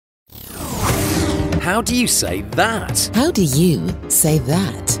How do you say that? How do you say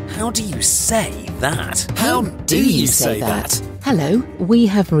that? How do you say that? How do you say that? Hello, we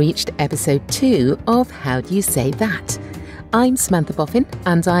have reached episode 2 of How Do You Say That? I'm Samantha Boffin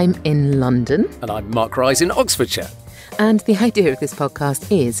and I'm in London. And I'm Mark Rise in Oxfordshire. And the idea of this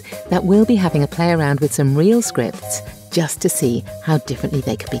podcast is that we'll be having a play around with some real scripts just to see how differently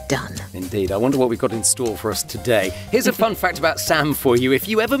they could be done. Indeed. I wonder what we've got in store for us today. Here's a fun fact about Sam for you. If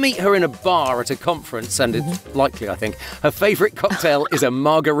you ever meet her in a bar at a conference, and it's likely, I think, her favourite cocktail is a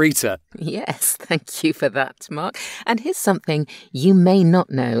margarita. Yes, thank you for that, Mark. And here's something you may not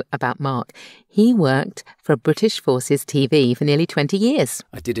know about Mark. He worked for British Forces TV for nearly 20 years.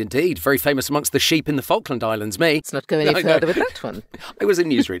 I did indeed. Very famous amongst the sheep in the Falkland Islands, me. Let's not go any further with that one. I was a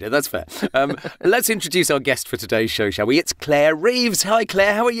newsreader, that's fair. Let's introduce our guest for today's show, shall we? It's Clare Reeves. Hi,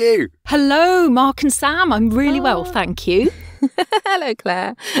 Clare, how are you? Hello, Mark and Sam. I'm really well, thank you. Hello,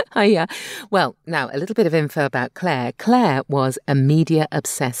 Clare. Hiya. Well, now, a little bit of info about Clare. Clare was a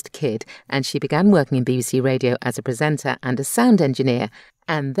media-obsessed kid, and she began working in BBC Radio as a presenter and a sound engineer.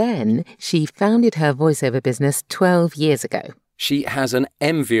 And then she founded her voiceover business 12 years ago. She has an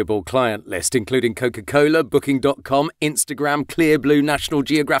enviable client list, including Coca-Cola, Booking.com, Instagram, Clear Blue, National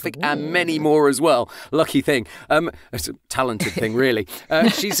Geographic, and many more as well. Lucky thing. It's a talented thing, really.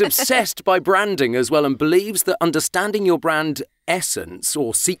 She's obsessed by branding as well and believes that understanding your brand essence,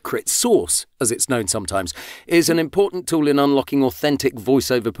 or secret sauce, as it's known sometimes, is an important tool in unlocking authentic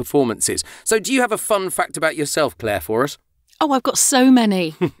voiceover performances. So do you have a fun fact about yourself, Clare, for us? Oh, I've got so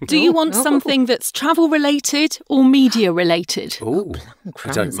many. Do you want something that's travel-related or media-related? Oh,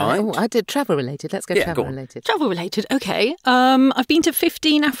 I don't mind. I did travel-related. Let's go travel-related. Travel-related, OK. I've been to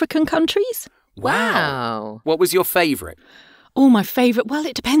 15 African countries. Wow. What was your favourite? Oh, my favourite? Well,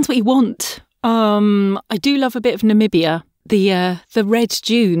 it depends what you want. I do love a bit of Namibia. The red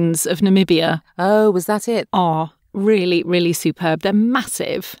dunes of Namibia. Oh, was that it? Are really, really superb. They're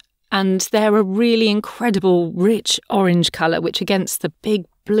massive. And they're a really incredible, rich orange colour, which against the big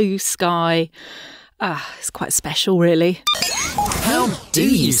blue sky, it's quite special, really. How do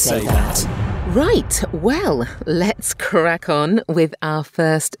you say that? Right, well, let's crack on with our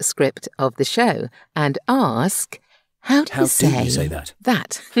first script of the show and ask, how do you say that?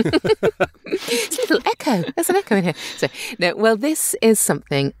 That. It's a little echo. There's an echo in here. So, no, well, this is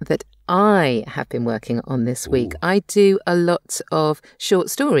something that I have been working on this week. I do a lot of short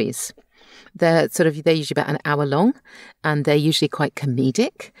stories. They're usually about an hour long, and they're usually quite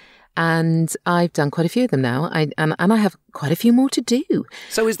comedic. And I've done quite a few of them now, and I have quite a few more to do.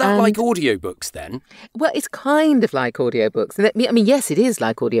 So is that like audiobooks then? Well, it's kind of like audiobooks. I mean, yes, it is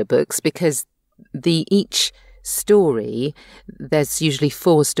like audiobooks because each story, there's usually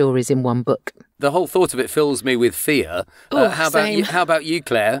 4 stories in one book. The whole thought of it fills me with fear. How about you,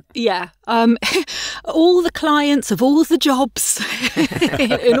 Clare? Yeah. All the clients of all the jobs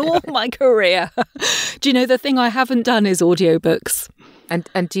in all my career. Do you know the thing I haven't done is audiobooks? And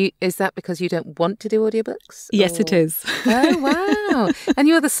is that because you don't want to do audiobooks? Yes, it is. Oh, wow. And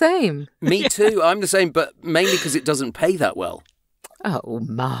you're the same. Me too. I'm the same, but mainly because it doesn't pay that well. Oh,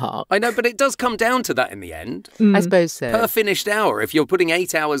 Mark. I know, but it does come down to that in the end. I suppose so. Per finished hour. If you're putting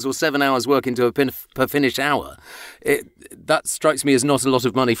 8 hours or 7 hours work into a per finished hour, that strikes me as not a lot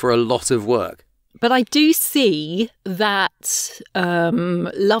of money for a lot of work. But I do see that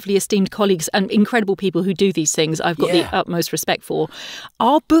lovely esteemed colleagues and incredible people who do these things, I've got the utmost respect for,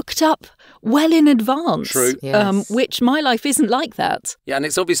 are booked up well in advance. True. Yes. Which my life isn't like that. Yeah, and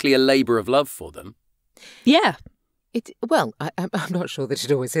it's obviously a labour of love for them. Yeah. I'm not sure that it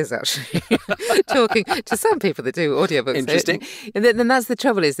always is, actually. Talking to some people that do audiobooks. Interesting. And then that's the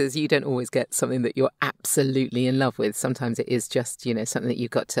trouble is you don't always get something that you're absolutely in love with. Sometimes it is just, something that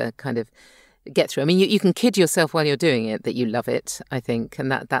you've got to kind of get through. I mean, you can kid yourself while you're doing it that you love it, I think,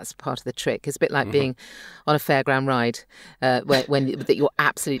 and that's part of the trick. It's a bit like being on a fairground ride that you're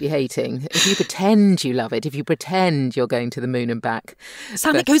absolutely hating. If you pretend you love it, if you pretend you're going to the moon and back.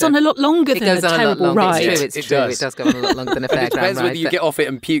 Sam, it goes on a lot longer than a terrible ride. It's true. It does go on a lot longer than a fairground ride. It depends whether you get off it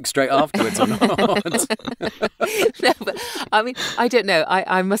and puke straight afterwards or not. No, but I mean, I don't know.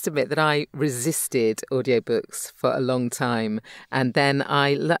 I must admit that I resisted audiobooks for a long time. And then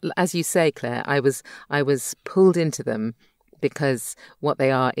as you say, Claire, I was pulled into them because what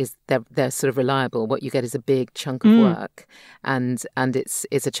they are is they're sort of reliable. What you get is a big chunk of work, and it's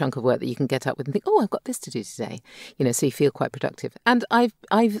a chunk of work that you can get up with and think, oh, I've got this to do today, so you feel quite productive. And I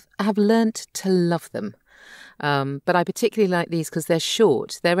have learnt to love them. But I particularly like these because they're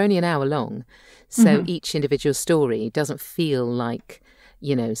short. They're only an hour long, so each individual story doesn't feel like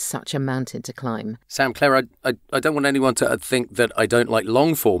such a mountain to climb. Sam, Claire, I don't want anyone to think that I don't like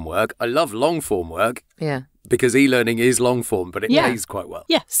long-form work. I love long-form work. Yeah. Because e-learning is long-form, but it pays quite well.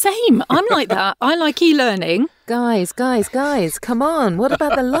 Yeah, same. I'm like that. I like e-learning. Guys, come on. What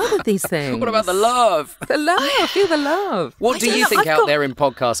about the love of these things? What about the love? The love. Feel the love. What do you think out there in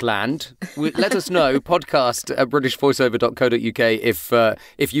podcast land? Let us know, podcast at britishvoiceover.co.uk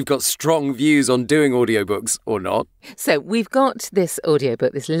if you've got strong views on doing audiobooks or not. So we've got this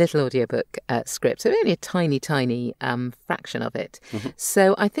audiobook, this little audiobook script, so only a tiny, tiny fraction of it. Mm-hmm.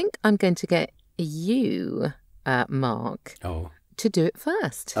 So I think I'm going to get you, Mark, to do it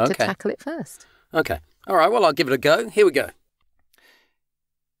first, to tackle it first. Okay. All right, well, I'll give it a go. Here we go.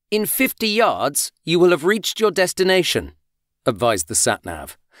 In 50 yards, you will have reached your destination, advised the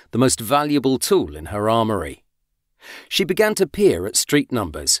Satnav, the most valuable tool in her armoury. She began to peer at street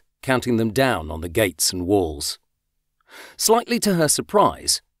numbers, counting them down on the gates and walls. Slightly to her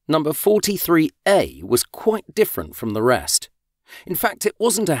surprise, number 43A was quite different from the rest. In fact, it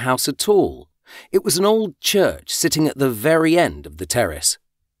wasn't a house at all. It was an old church sitting at the very end of the terrace.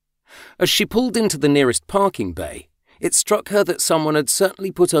 As she pulled into the nearest parking bay, it struck her that someone had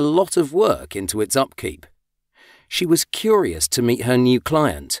certainly put a lot of work into its upkeep. She was curious to meet her new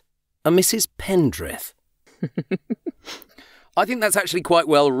client, a Mrs Pendrith. I think that's actually quite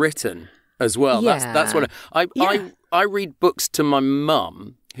well written as well. Yeah. That's what I read books to my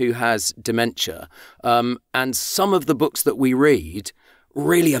mum, who has dementia, and some of the books that we read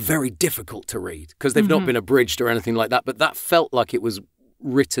really are very difficult to read because they've not been abridged or anything like that, but that felt like it was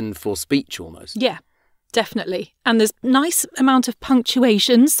written for speech almost. Yeah, definitely. And there's nice amount of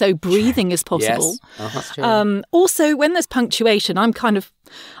punctuation, so breathing is possible. Yes. That's true. Also, when there's punctuation, I'm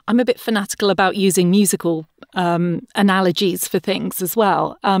a bit fanatical about using musical analogies for things as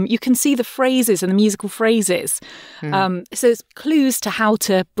well. You can see the phrases and the musical phrases. So it's clues to how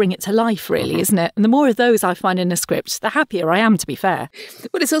to bring it to life, really, isn't it? And the more of those I find in a script, the happier I am, to be fair.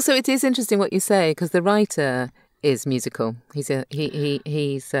 But it is interesting what you say, because the writer is musical. He's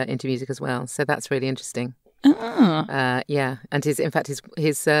into music as well, so that's really interesting. Yeah, and his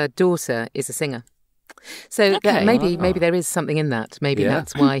daughter is a singer. So maybe there is something in that. Maybe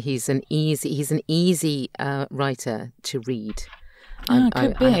that's why he's an easy writer to read. Could I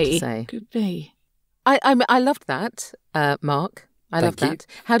have to say. Could be. I loved that, Mark. I loved that.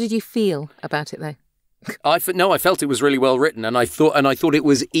 How did you feel about it, though? I felt it was really well written, and I thought it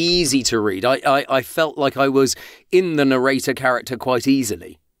was easy to read. I felt like I was in the narrator character quite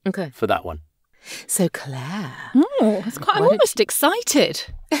easily. Okay. For that one. So Claire, I'm almost excited.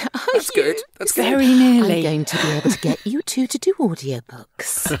 That's good. That's good. Very nearly. I'm going to be able to get you two to do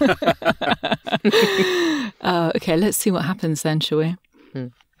audiobooks. Okay, let's see what happens then, shall we?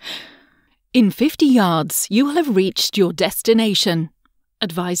 In 50 yards, you will have reached your destination,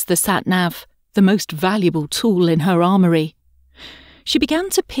 advised the Satnav, the most valuable tool in her armoury. She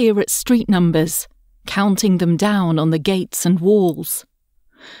began to peer at street numbers, counting them down on the gates and walls.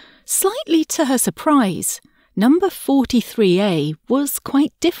 Slightly to her surprise, number 43A was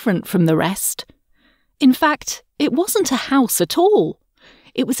quite different from the rest. In fact, it wasn't a house at all.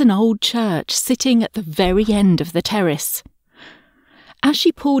 It was an old church sitting at the very end of the terrace. As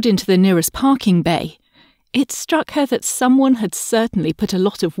she pulled into the nearest parking bay, it struck her that someone had certainly put a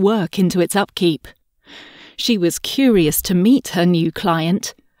lot of work into its upkeep. She was curious to meet her new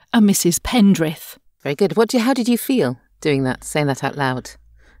client, a Mrs Pendrith. Very good. How did you feel doing that, saying that out loud?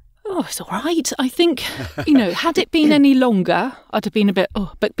 Oh, it's all right. I think, had it been any longer, I'd have been a bit,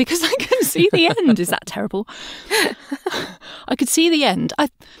 but because I can see the end, is that terrible? I could see the end.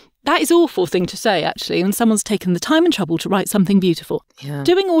 That is an awful thing to say, actually, when someone's taken the time and trouble to write something beautiful. Yeah.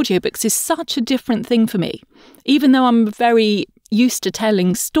 Doing audiobooks is such a different thing for me, even though I'm very used to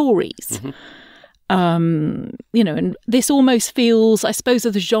telling stories. And this almost feels, I suppose,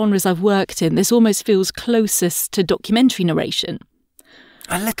 of the genres I've worked in, this almost feels closest to documentary narration.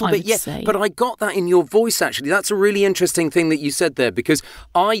 A little bit, yeah. But I got that in your voice, actually. That's a really interesting thing that you said there, because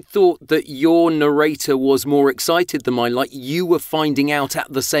I thought that your narrator was more excited than mine, like you were finding out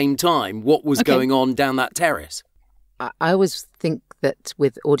at the same time what was going on down that terrace. I always think that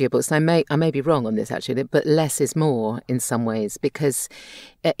with audiobooks, and I may be wrong on this actually, but less is more in some ways, because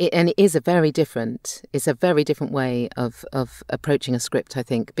it is a very different way of approaching a script, I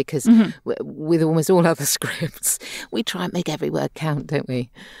think, because with almost all other scripts, we try and make every word count, don't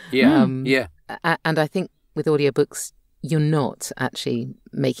we? Yeah, And I think with audiobooks, you're not actually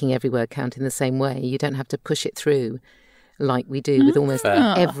making every word count in the same way. You don't have to push it through like we do with almost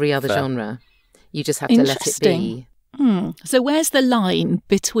every other genre. You just have to let it be. So where's the line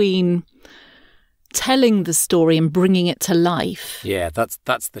between telling the story and bringing it to life. Yeah,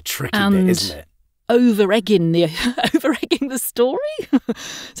 that's the tricky bit, isn't it? Over-egging the story.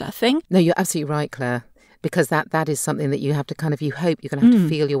 Is that a thing? No, you're absolutely right, Claire, because that is something that you have to kind of, you hope you're going to have to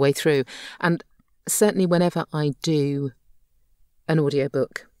feel your way through. And certainly whenever I do an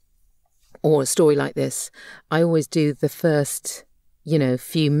audiobook or a story like this, I always do the first,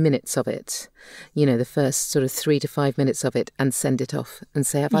 few minutes of it, the first sort of 3 to 5 minutes of it, and send it off and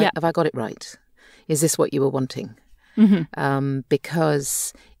say, have I got it right? Is this what you were wanting?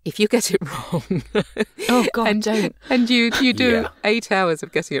 Because if you get it wrong, oh God, don't. And you do 8 hours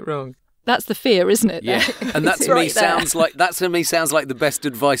of getting it wrong. That's the fear, isn't it? Yeah, and that to me sounds like the best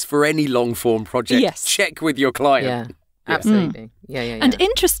advice for any long form project. Yes. Check with your client. Yeah, absolutely. Yeah. And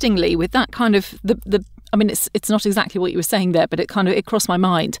interestingly, with that kind of it's not exactly what you were saying there, but it crossed my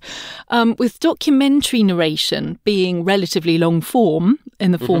mind. With documentary narration being relatively long form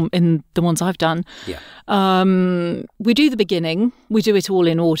in the ones I've done, we do the beginning, we do it all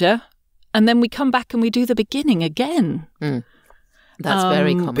in order, and then we come back and we do the beginning again. That's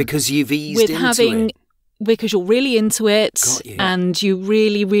very common. Because you've eased into it. Because you're really into it, and you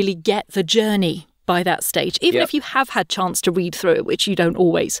really, really get the journey by that stage. Even if you have had chance to read through it, which you don't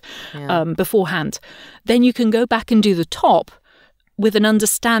always beforehand, then you can go back and do the top with an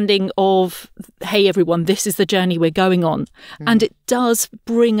understanding of, hey, everyone, this is the journey we're going on. And it does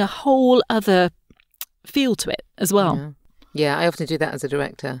bring a whole other feel to it as well. Yeah, I often do that as a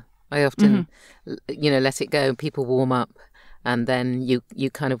director. I often, let it go, people warm up, and then you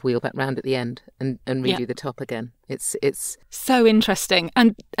kind of wheel back round at the end and redo the top again. It's so interesting.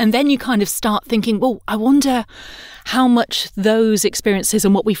 And then you kind of start thinking, well, I wonder how much those experiences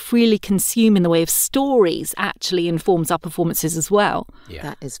and what we freely consume in the way of stories actually informs our performances as well. Yeah.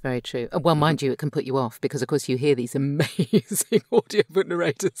 That is very true. Well, mind you, it can put you off because, of course, you hear these amazing audiobook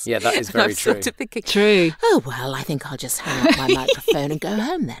narrators. Yeah, that is very true. Sort of thinking, true. Oh, well, I think I'll just hang up my microphone and go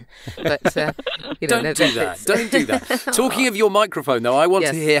home then. But, don't do that. Don't do that. Talking of your microphone, though, I want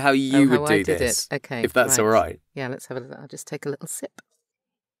to hear how you would do this. Okay, if that's all right. Yeah, let's have I'll just take a little sip.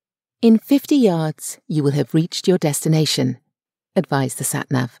 In 50 yards, you will have reached your destination, advised the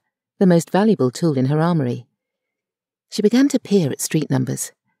Satnav, the most valuable tool in her armoury. She began to peer at street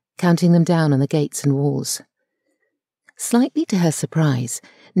numbers, counting them down on the gates and walls. Slightly to her surprise,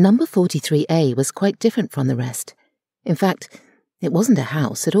 number 43A was quite different from the rest. In fact, it wasn't a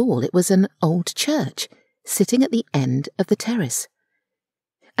house at all, it was an old church, sitting at the end of the terrace.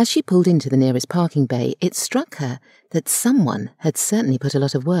 As she pulled into the nearest parking bay, it struck her that someone had certainly put a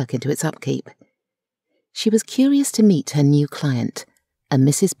lot of work into its upkeep. She was curious to meet her new client, a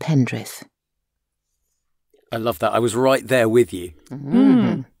Mrs Pendrith. I love that. I was right there with you.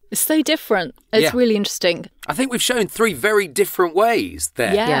 It's so different. It's really interesting. I think we've shown 3 very different ways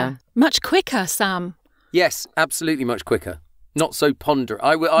there. Yeah. Much quicker, Sam. Yes, absolutely much quicker. Not so ponderous.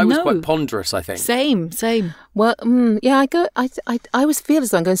 I was quite ponderous, I think. Same. Well, I always feel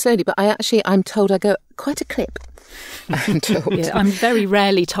as though I'm going slowly, but I'm told I go quite a clip. I'm told. I'm very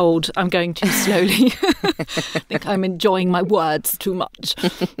rarely told I'm going too slowly. I think I'm enjoying my words too much.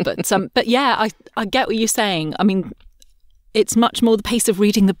 But yeah, I get what you're saying. I mean, it's much more the pace of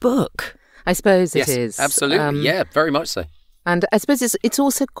reading the book. I suppose it is. Absolutely. Very much so. And I suppose it's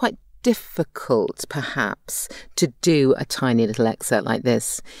also quite difficult, perhaps, to do a tiny little excerpt like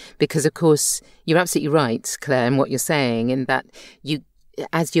this, because, of course, you're absolutely right, Claire, in what you're saying, in that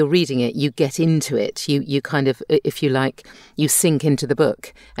as you're reading it, you get into it. You kind of, if you like, you sink into the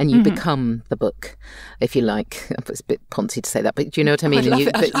book and you become the book, if you like. It's a bit poncy to say that, but do you know what I mean?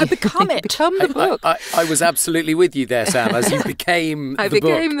 I become it. Become the book. I was absolutely with you there, Sam, as you became the book. I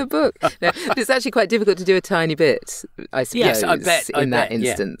became the book. No, but it's actually quite difficult to do a tiny bit, I suppose, yes, I bet, that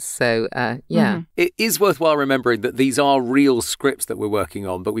instance. Yeah. So, It is worthwhile remembering that these are real scripts that we're working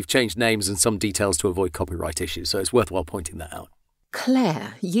on, but we've changed names and some details to avoid copyright issues, so it's worthwhile pointing that out.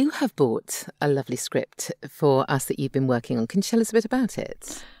 Claire, you have bought a lovely script for us that you've been working on. Can you tell us a bit about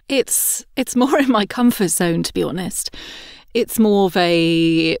it? It's more in my comfort zone, to be honest. It's more of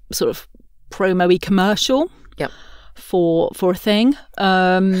a sort of promo-y commercial for a thing.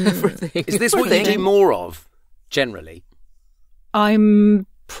 Is this what you do more of, generally? I'm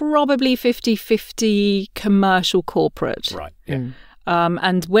probably 50-50 commercial corporate. Right, yeah.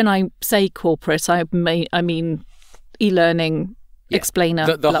 And when I say corporate, I mean e-learning,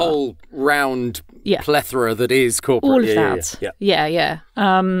 explainer. The whole round plethora that is corporate. All of that. Yeah.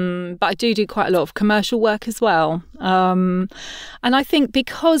 But I do quite a lot of commercial work as well. And I think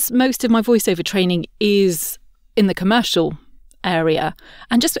because most of my voiceover training is in the commercial area,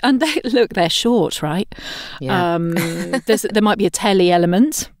 they're short, right? Yeah. There might be a telly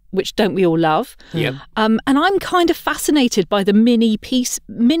element, which don't we all love? Yep. And I'm kind of fascinated by the mini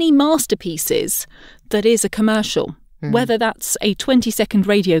masterpieces that is a commercial, whether that's a 20-second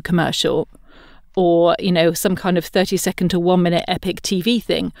radio commercial or, some kind of 30-second to 1-minute epic TV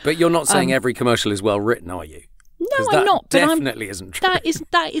thing. But you're not saying every commercial is well written, are you? No, I'm not. Definitely isn't true.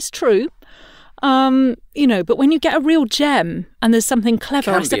 That is true. But when you get a real gem and there's something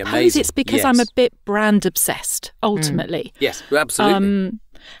clever, I suppose it's because I'm a bit brand obsessed, ultimately. Yes, absolutely.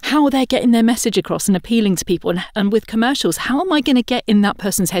 How they're getting their message across and appealing to people. And with commercials, how am I going to get in that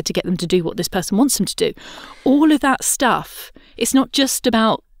person's head to get them to do what this person wants them to do? All of that stuff. It's not just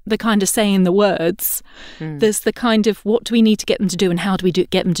about the kind of saying the words. There's the kind of what do we need to get them to do and how do we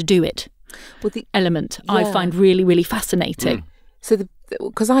get them to do it element I find really, really fascinating. So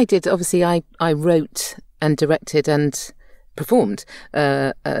because I did, obviously, I wrote and directed and performed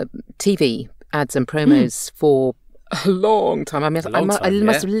TV ads and promos for a long time. I mean, I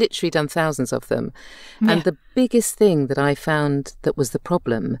must have literally done thousands of them. Yeah. And the biggest thing that I found that was the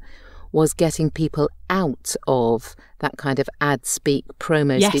problem was getting people out of that kind of ad speak,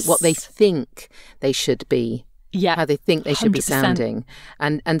 promo speak, what they think they should be, how they think they should 100%. Be sounding.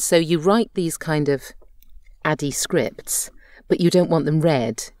 And so you write these kind of addy scripts, but you don't want them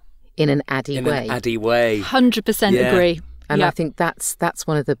read in an addy way. 100% agree. And I think that's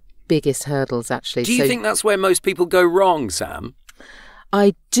one of the biggest hurdles, actually. Do you think that's where most people go wrong, Sam?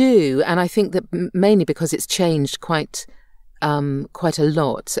 I do, and I think that mainly because it's changed quite a lot over the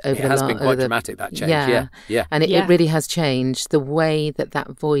last. It has been quite dramatic, that change. Yeah. And it really has changed the way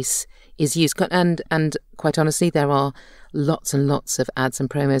that voice is used. And quite honestly, there are lots and lots of ads and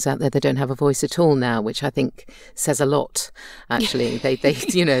promos out there that don't have a voice at all now, which I think says a lot. Actually, they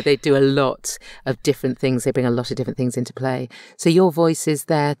they do a lot of different things. They bring a lot of different things into play. So your voice is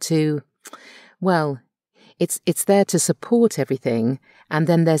there to, well, it's there to support everything, and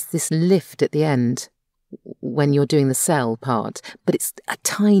then there's this lift at the end when you're doing the sell part, but it's a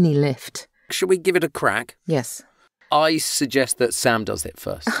tiny lift. Shall we give it a crack? Yes. I suggest that Sam does it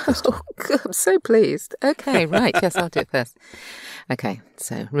first. Oh, God, I'm so pleased. Okay, right. Yes, I'll do it first. Okay,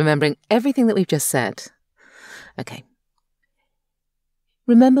 so remembering everything that we've just said. Okay.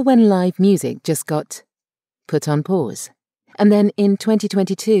 Remember when live music just got put on pause? And then in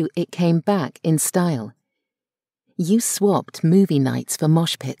 2022, it came back in style. You swapped movie nights for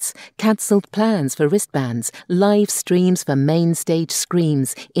mosh pits, cancelled plans for wristbands, live streams for main stage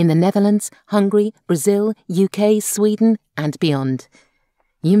screams in the Netherlands, Hungary, Brazil, UK, Sweden, and beyond.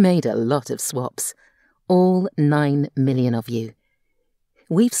 You made a lot of swaps. All 9 million of you.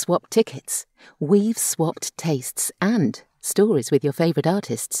 We've swapped tickets. We've swapped tastes and stories with your favourite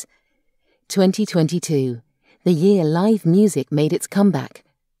artists. 2022, the year live music made its comeback.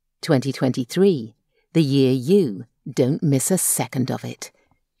 2023, the year you don't miss a second of it.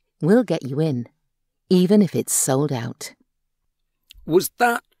 We'll get you in, even if it's sold out. Was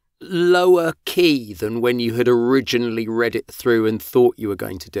that lower key than when you had originally read it through and thought you were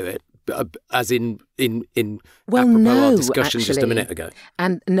going to do it? As in well, apropos no, our discussion actually, just a minute ago.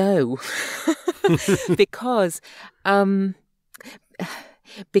 And no, because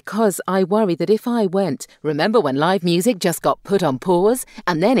I worry that if I went, remember when live music just got put on pause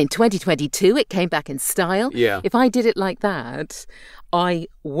and then in 2022 it came back in style? Yeah. If I did it like that, I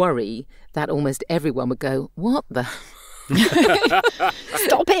worry that almost everyone would go, what the...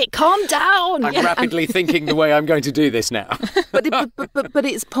 Stop it, calm down. I'm rapidly thinking the way I'm going to do this now. But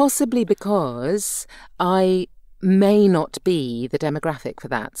it's possibly because I may not be the demographic for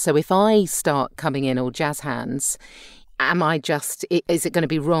that. So if I start coming in all jazz hands... is it going to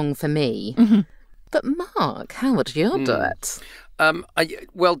be wrong for me? Mm-hmm. But Mark, how would you do it?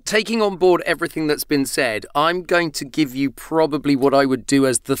 Well, taking on board everything that's been said, I'm going to give you probably what I would do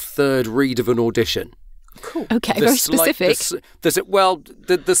as the third read of an audition. Cool. Okay, very specific.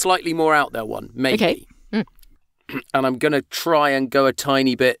 The slightly more out there one, maybe. Okay. And I'm going to try and go a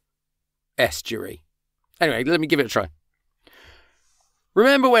tiny bit estuary. Anyway, let me give it a try.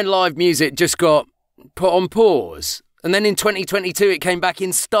 Remember when live music just got put on pause? And then in 2022, it came back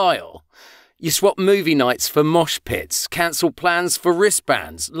in style. You swapped movie nights for mosh pits, cancelled plans for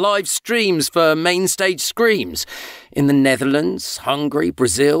wristbands, live streams for main stage screams. In the Netherlands, Hungary,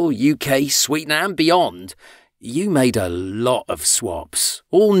 Brazil, UK, Sweden and beyond, you made a lot of swaps.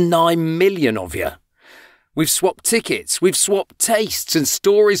 All 9 million of you. We've swapped tickets, we've swapped tastes and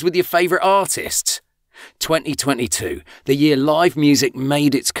stories with your favourite artists. 2022, the year live music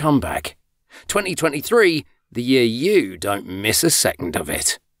made its comeback. 2023, the year you don't miss a second of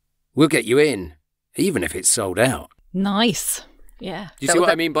it. We'll get you in, even if it's sold out. Nice. Yeah. Do you see what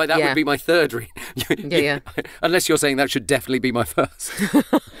I mean by that? Yeah. Would be my third read. Yeah. Unless you're saying that should definitely be my first.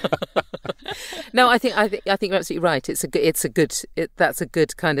 No, I think you're absolutely right. That's a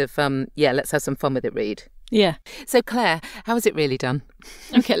good kind of let's have some fun with it read. Yeah. So Claire, how was it really done?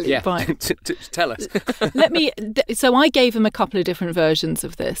 Okay, fine. Tell us. So I gave them a couple of different versions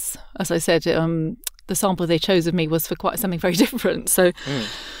of this. As I said, the sample they chose of me was for quite something very different. So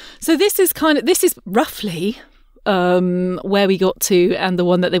this is roughly where we got to, and the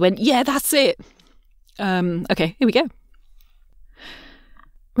one that they went, yeah, that's it. Okay, here we go.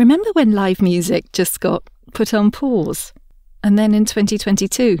 Remember when live music just got put on pause? And then in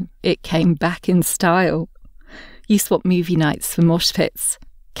 2022, it came back in style. You swapped movie nights for mosh pits,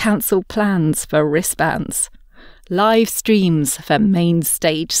 cancelled plans for wristbands, live streams for main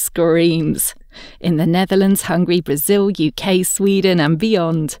stage screams. In the Netherlands, Hungary, Brazil, UK, Sweden and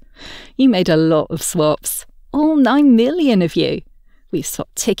beyond. You made a lot of swaps. All 9 million of you. We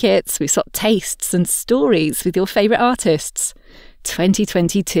swapped tickets, we swapped tastes and stories with your favourite artists.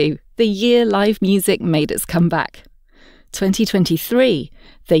 2022, the year live music made its comeback. 2023,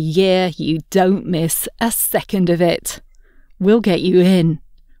 the year you don't miss a second of it. We'll get you in.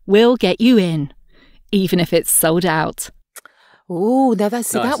 We'll get you in, even if it's sold out. Oh, now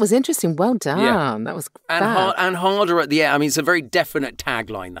that was interesting. Well done. Yeah. That was and harder at the end. I mean, it's a very definite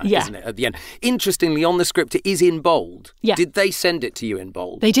tagline, isn't it, at the end? Interestingly, on the script, it is in bold. Yeah. Did they send it to you in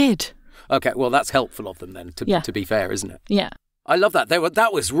bold? They did. Okay, well, that's helpful of them then, to be fair, isn't it? Yeah. I love that.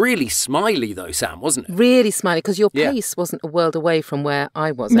 That was really smiley, though, Sam, wasn't it? Really smiley, because your pace wasn't a world away from where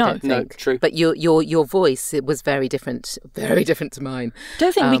I was, I don't think. No, true. But your voice, it was very different to mine.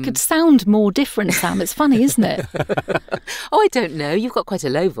 Don't think we could sound more different, Sam. It's funny, isn't it? Oh, I don't know. You've got quite a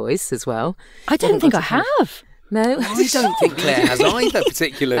low voice as well. I don't think I have. No? I don't think Claire has either,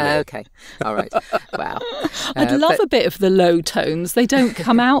 particularly. Okay. All right. Wow. I'd love a bit of the low tones. They don't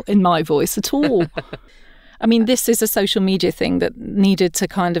come out in my voice at all. I mean, this is a social media thing that needed to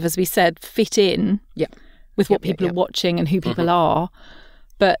kind of, as we said, fit in with what people are watching and who people are.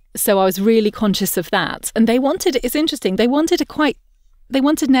 But so I was really conscious of that. And it's interesting, they wanted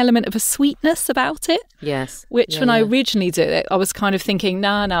an element of a sweetness about it. Yes. Which when I originally did it, I was kind of thinking,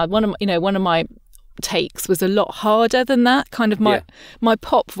 one of my takes was a lot harder than that, kind of my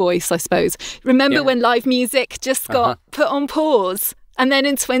pop voice, I suppose. Remember when live music just got put on pause? And then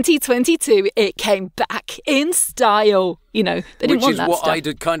in 2022, it came back in style. They didn't want that Which is what stuff.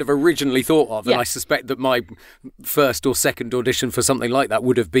 I'd kind of originally thought of. And I suspect that my first or second audition for something like that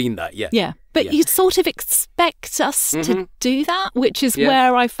would have been that, Yeah. But you sort of expect us to do that, which is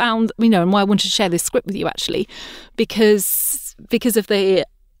where I found, and why I wanted to share this script with you, actually, because of the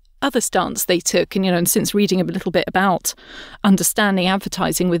other stance they took, and since reading a little bit about understanding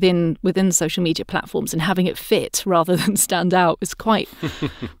advertising within social media platforms and having it fit rather than stand out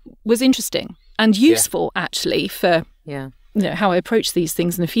was interesting and useful actually for how I approach these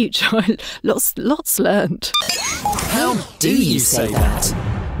things in the future. lots learned. How do you say that?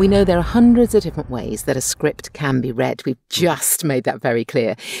 We know there are hundreds of different ways that a script can be read. We've just made that very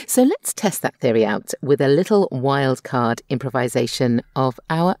clear. So let's test that theory out with a little wild card improvisation of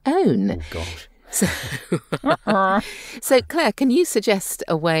our own. Oh, gosh. So, Claire, can you suggest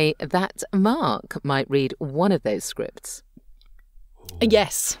a way that Mark might read one of those scripts?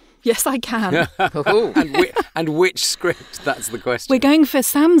 Yes, I can. and which script? That's the question. We're going for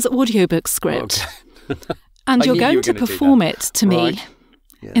Sam's audiobook script. Okay. And you're going to perform it to me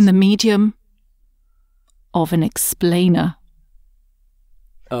in the medium of an explainer.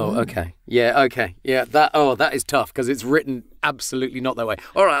 Oh, okay. Yeah, okay. Yeah, that is tough because it's written absolutely not that way.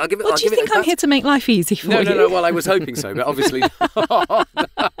 All right, I'll give it... What do you think I'm here to make life easy for you? No, well, I was hoping so, but obviously...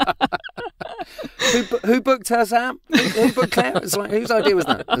 Who booked her, Sam? Who booked Claire? It's like, whose idea was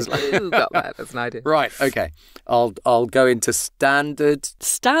that? It's like, Who got that? That's an idea. Right, okay. I'll go into standard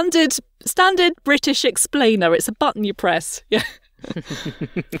British explainer. It's a button you press. Yeah.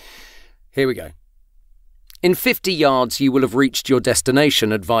 Here we go. In 50 yards you will have reached your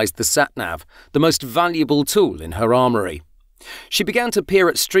destination, advised the Satnav, the most valuable tool in her armoury. She began to peer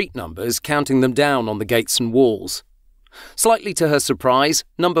at street numbers, counting them down on the gates and walls. Slightly to her surprise,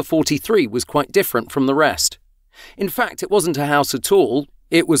 number 43 was quite different from the rest. In fact, it wasn't a house at all,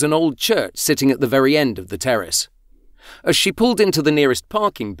 it was an old church sitting at the very end of the terrace. As she pulled into the nearest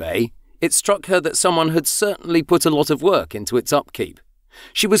parking bay, it struck her that someone had certainly put a lot of work into its upkeep.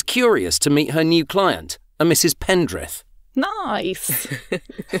 She was curious to meet her new client, a Mrs Pendrith. Nice.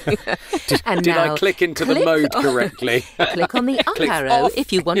 Did I click into the mode correctly? Click on the up arrow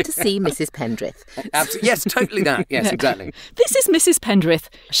if you want to see Mrs Pendrith. Yes, totally that. Yes, exactly. This is Mrs Pendrith.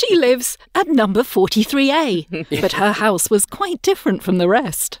 She lives at number 43A, but her house was quite different from the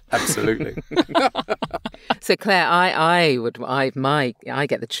rest. Absolutely. So Claire, I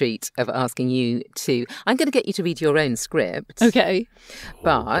get the treat of asking you to. I'm going to get you to read your own script. Okay.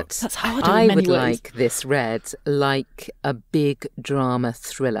 But that's harder in I many would ways. like this read like a big drama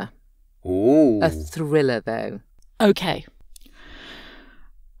thriller. Ooh. A thriller, though. Okay.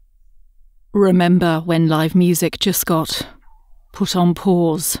 Remember when live music just got put on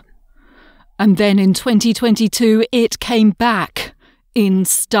pause? And then in 2022, it came back in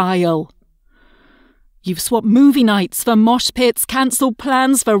style. You've swapped movie nights for mosh pits, cancelled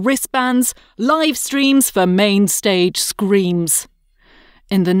plans for wristbands, live streams for main stage screams.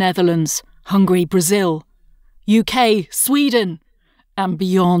 In the Netherlands, Hungary, Brazil, UK, Sweden, and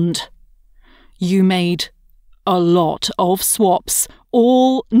beyond. You made a lot of swaps,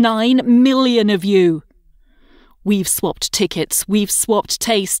 all 9 million of you. We've swapped tickets, we've swapped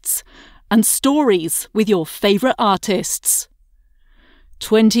tastes, and stories with your favourite artists.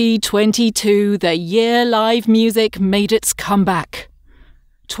 2022, the year live music made its comeback.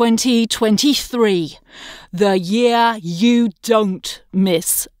 2023, the year you don't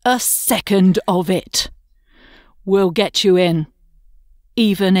miss a second of it. We'll get you in,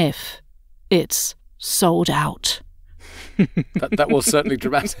 even if it's sold out. That was certainly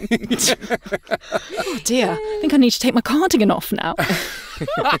dramatic. Oh dear, I think I need to take my cardigan off now.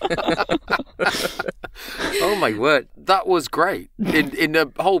 Oh my word, that was great in a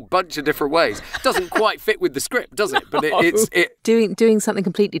whole bunch of different ways. Doesn't quite fit with the script, does it? But it's Doing something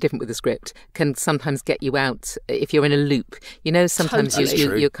completely different with the script can sometimes get you out if you're in a loop. You know, sometimes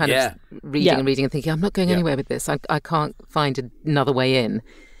Totally. you're kind of reading and reading and thinking, I'm not going anywhere with this. I can't find another way in.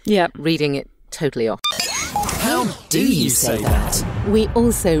 Yeah. Reading it totally off. How do you say that? We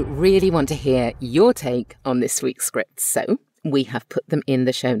also really want to hear your take on this week's scripts, so we have put them in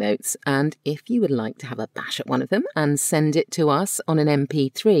the show notes. And if you would like to have a bash at one of them and send it to us on an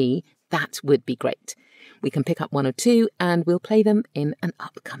MP3, that would be great. We can pick up one or two and we'll play them in an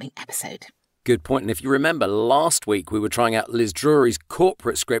upcoming episode. good point. And if you remember, last week we were trying out Liz Drury's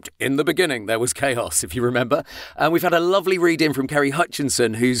corporate script. In the beginning, there was chaos, if you remember. And we've had a lovely read-in from Kerry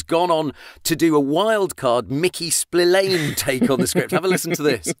Hutchinson, who's gone on to do a wildcard Mickey Spillane take on the script. Have a listen to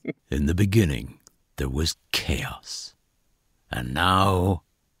this. In the beginning, there was chaos. And now,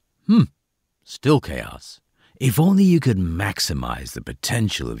 still chaos. If only you could maximize the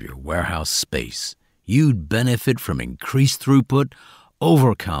potential of your warehouse space, you'd benefit from increased throughput,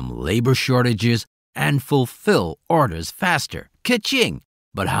 overcome labor shortages, and fulfill orders faster. Ka-ching!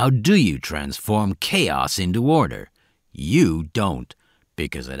 But how do you transform chaos into order? You don't,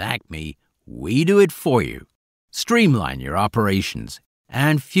 because at Acme, we do it for you. Streamline your operations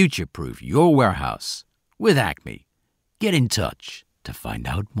and future-proof your warehouse with Acme. Get in touch to find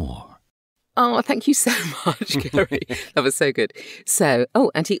out more. Oh, thank you so much, Kerry. That was so good. So,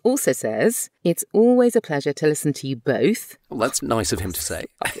 and he also says, it's always a pleasure to listen to you both. Well, that's nice of him to say.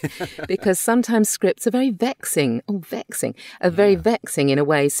 Because sometimes scripts are very vexing. Very vexing in a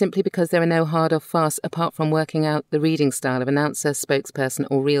way, simply because there are no hard or fast apart from working out the reading style of announcer, spokesperson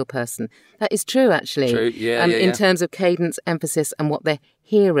or real person. That is true, actually. True, yeah. In terms of cadence, emphasis and what the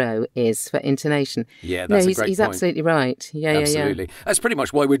hero is for intonation. Yeah, that's a great he's point. Absolutely right. Absolutely. That's pretty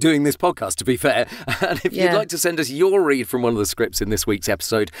much why we're doing this podcast, to be fair. And if you'd like to send us your read from one of the scripts in this week's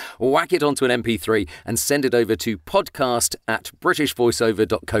episode, whack it onto an MP3 and send it over to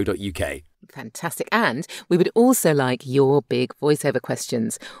podcast@britishvoiceover.co.uk. Fantastic. And we would also like your big voiceover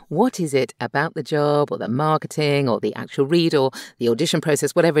questions. What is it about the job or the marketing or the actual read or the audition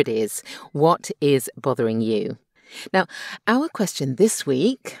process, whatever it is? What is bothering you? Now, our question this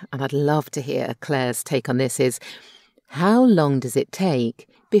week, and I'd love to hear Claire's take on this, is how long does it take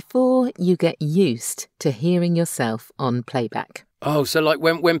before you get used to hearing yourself on playback? Oh, so like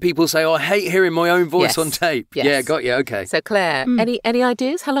when people say, I hate hearing my own voice on tape. Yes. Yeah, got you. Okay. So Claire, any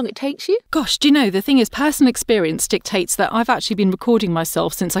ideas how long it takes you? Gosh, do you know, the thing is, personal experience dictates that I've actually been recording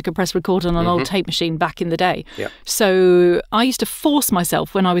myself since I could press record on an old tape machine back in the day. Yep. So I used to force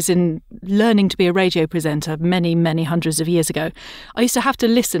myself when I was learning to be a radio presenter many, many hundreds of years ago. I used to have to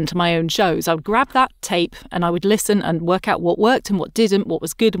listen to my own shows. I would grab that tape and I would listen and work out what worked and what didn't, what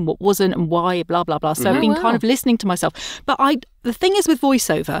was good and what wasn't and why, blah, blah, blah. So I've been kind of listening to myself. But the thing is with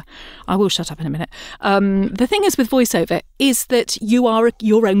voiceover, I will shut up in a minute. The thing is with voiceover is that you are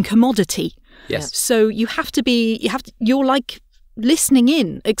your own commodity. Yes. So you're like listening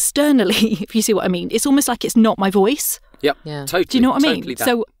in externally, if you see what I mean. It's almost like it's not my voice. Yep. Yeah. Totally. Do you know what I mean? Totally that.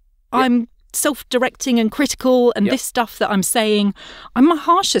 So I'm self-directing and critical, and this stuff that I'm saying, I'm my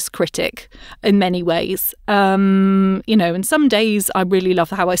harshest critic in many ways. And some days I really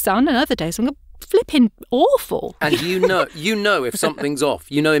love how I sound, and other days I'm flipping awful. And you know if something's off.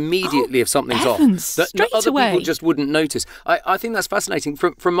 You know immediately if something's heavens, off. That straight other away. people just wouldn't notice. I think that's fascinating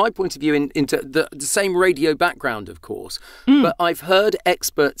from my point of view into the same radio background, of course. But I've heard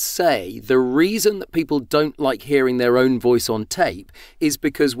experts say the reason that people don't like hearing their own voice on tape is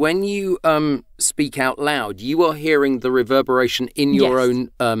because when you speak out loud, you are hearing the reverberation in your own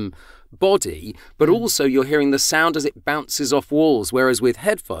body, but also you're hearing the sound as it bounces off walls, whereas with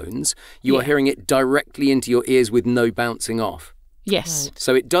headphones you are hearing it directly into your ears with no bouncing off. Yes. Right.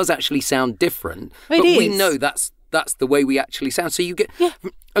 So it does actually sound different, It but we is. know that's the way we actually sound. So you get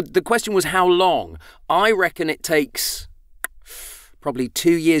the question was how long. I reckon it takes probably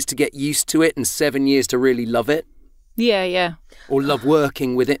 2 years to get used to it and 7 years to really love it, Yeah. or love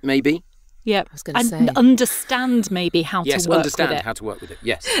working with it maybe. Yeah. I was going to say. Understand maybe how to work with it. how to work with it.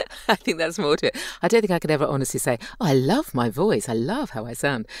 Yes. I think that's more to it. I don't think I could ever honestly say, I love my voice. I love how I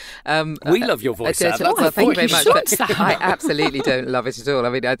sound. We love your voice, Sam. Well, thank you very much. But Sam. I absolutely don't love it at all. I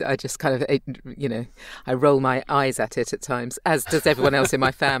mean, I just kind of, I roll my eyes at it at times, as does everyone else in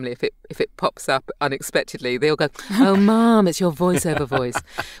my family. If it pops up unexpectedly, they all go, "Oh, Mum, it's your voiceover voice,"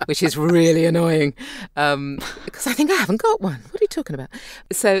 which is really annoying because I think I haven't got one. What are you talking about?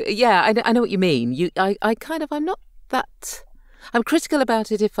 So yeah, I know what you mean. I'm not that. I'm critical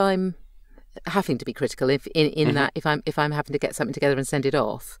about it if I'm having to be critical. If I'm having to get something together and send it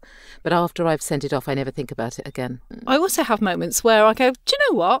off, but after I've sent it off, I never think about it again. I also have moments where I go, do you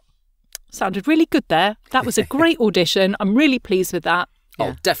know what? Sounded really good there. That was a great audition. I'm really pleased with that.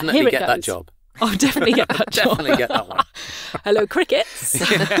 I'll definitely Here it get that goes. job. I'll definitely get that job. Definitely get that one. Hello, crickets.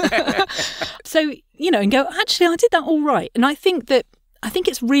 So, and go, actually, I did that all right. And I think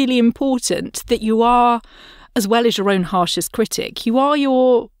it's really important that you are, as well as your own harshest critic, you are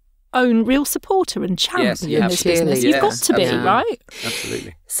your own real supporter and champion in this business. You've got to be, right?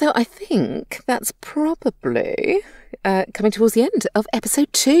 Absolutely. So I think that's probably coming towards the end of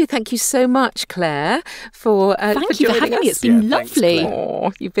episode 2. Thank you so much, Claire, for Thank you for joining having me. us. It's been thanks, lovely. Claire.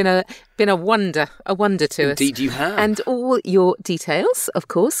 Oh, you've been a wonder to us. Indeed you have. And all your details, of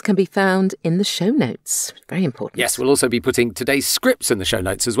course, can be found in the show notes. Very important. Yes, we'll also be putting today's scripts in the show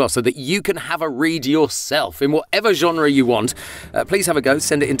notes as well, so that you can have a read yourself in whatever genre you want. Please have a go.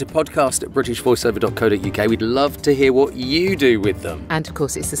 Send it into podcast@britishvoiceover.co.uk. We'd love to hear what you do with them. And of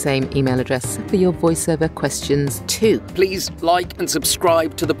course, it's the same email address for your voiceover questions too. Please like and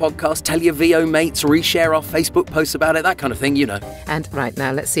subscribe to the podcast. Tell your VO mates, reshare our Facebook posts about it, that kind of thing, And right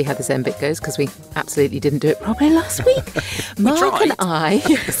now, let's see how this end bit goes, because we absolutely didn't do it properly last week. Mark and I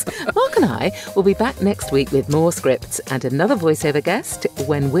will be back next week with more scripts and another voiceover guest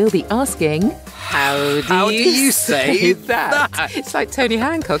when we'll be asking, how do you say that? It's like Tony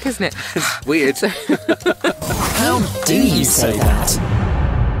Hancock, isn't it? Weird. How do you say that?